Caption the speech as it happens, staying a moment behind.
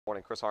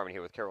Morning, Chris Harmon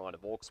here with Carolina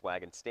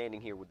Volkswagen, standing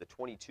here with the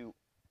 22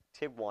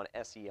 Tiguan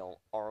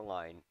SEL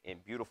Rline in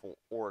beautiful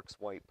Oryx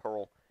white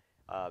pearl.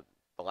 The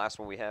last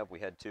one we had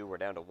two. We're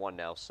down to one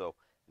now, so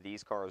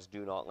these cars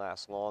do not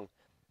last long.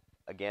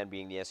 Again,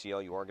 being the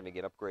SEL, you are going to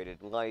get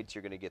upgraded lights.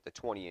 You're going to get the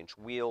 20-inch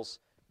wheels.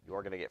 You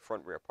are going to get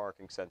front-rear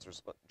parking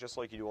sensors, just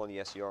like you do on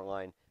the SEL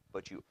line,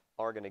 but you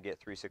are going to get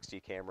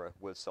 360 camera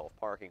with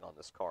self-parking on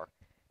this car.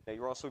 Now,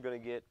 you're also going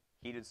to get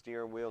heated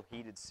steering wheel,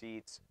 heated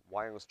seats,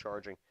 wireless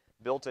charging,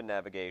 built-in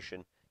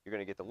navigation. You're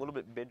going to get the little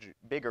bit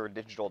bigger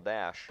digital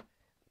dash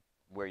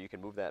where you can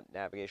move that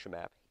navigation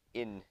map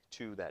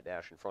into that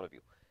dash in front of you.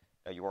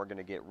 Now, you are going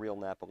to get real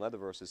Nappa leather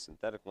versus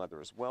synthetic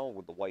leather as well,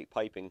 with the white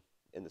piping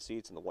in the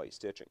seats and the white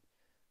stitching.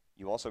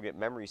 You also get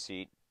memory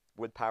seat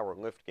with power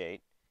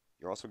liftgate.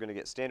 You're also going to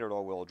get standard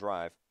all-wheel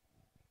drive.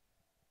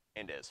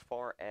 And as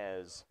far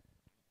as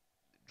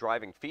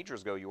driving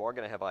features go, you are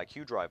going to have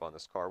IQ Drive on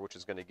this car, which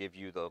is going to give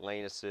you the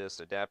lane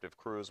assist, adaptive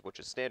cruise, which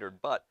is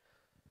standard, but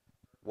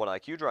what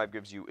IQ Drive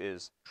gives you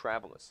is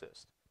travel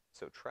assist.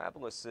 So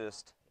travel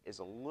assist is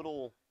a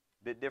little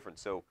bit different.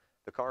 So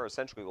the car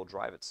essentially will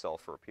drive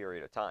itself for a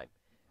period of time.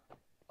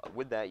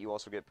 With that, you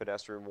also get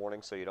pedestrian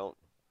warning, so you don't,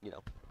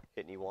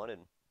 hit anyone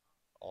and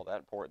all that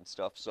important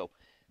stuff. So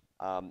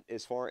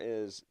as far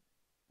as,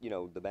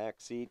 the back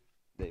seat,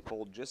 they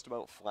fold just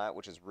about flat,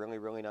 which is really,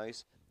 really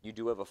nice. You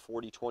do have a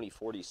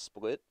 40-20-40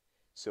 split,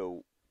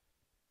 so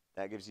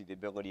that gives you the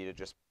ability to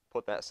just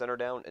put that center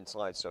down and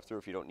slide stuff through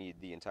if you don't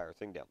need the entire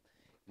thing down.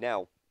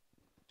 Now,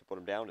 to put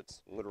them down,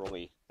 it's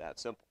literally that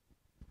simple.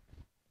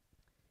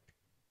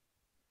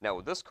 Now,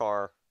 with this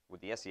car,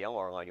 with the SEL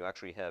Rline, you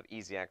actually have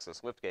easy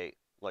access liftgate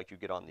like you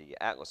get on the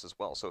Atlas as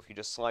well. So if you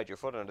just slide your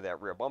foot under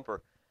that rear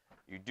bumper,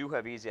 you do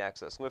have easy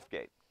access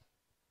liftgate.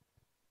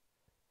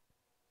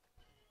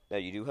 Now,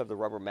 you do have the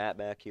rubber mat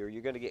back here.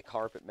 You're going to get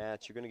carpet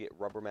mats. You're going to get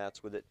rubber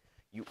mats with it.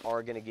 You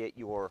are going to get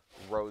your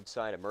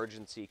roadside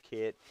emergency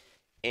kit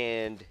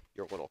and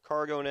your little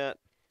cargo net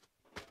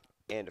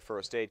and a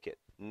first aid kit.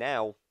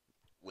 Now,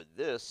 with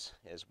this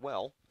as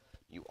well,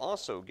 you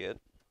also get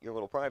your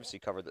little privacy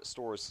cover that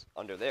stores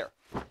under there.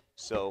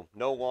 So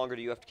no longer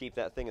do you have to keep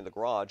that thing in the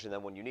garage, and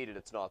then when you need it,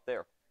 it's not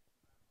there.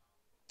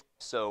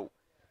 So,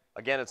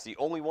 again, it's the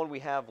only one we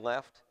have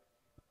left.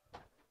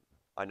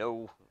 I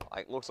know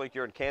it looks like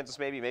you're in Kansas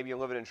maybe you're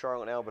living in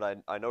Charlotte now, but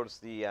I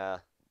noticed the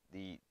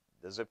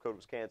zip code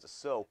was Kansas.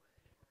 So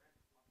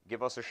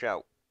give us a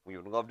shout. We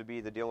would love to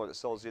be the dealer that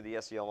sells you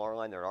the SEL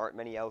Rline. There aren't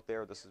many out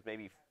there. This is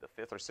maybe the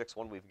 5th or 6th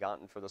one we've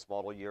gotten for this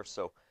model year.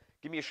 So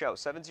give me a shout,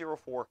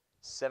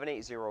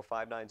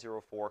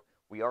 704-780-5904.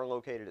 We are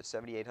located at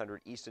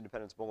 7800 East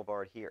Independence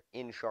Boulevard here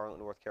in Charlotte,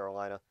 North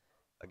Carolina.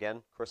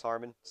 Again, Chris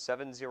Harmon,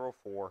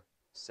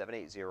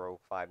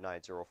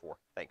 704-780-5904.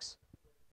 Thanks.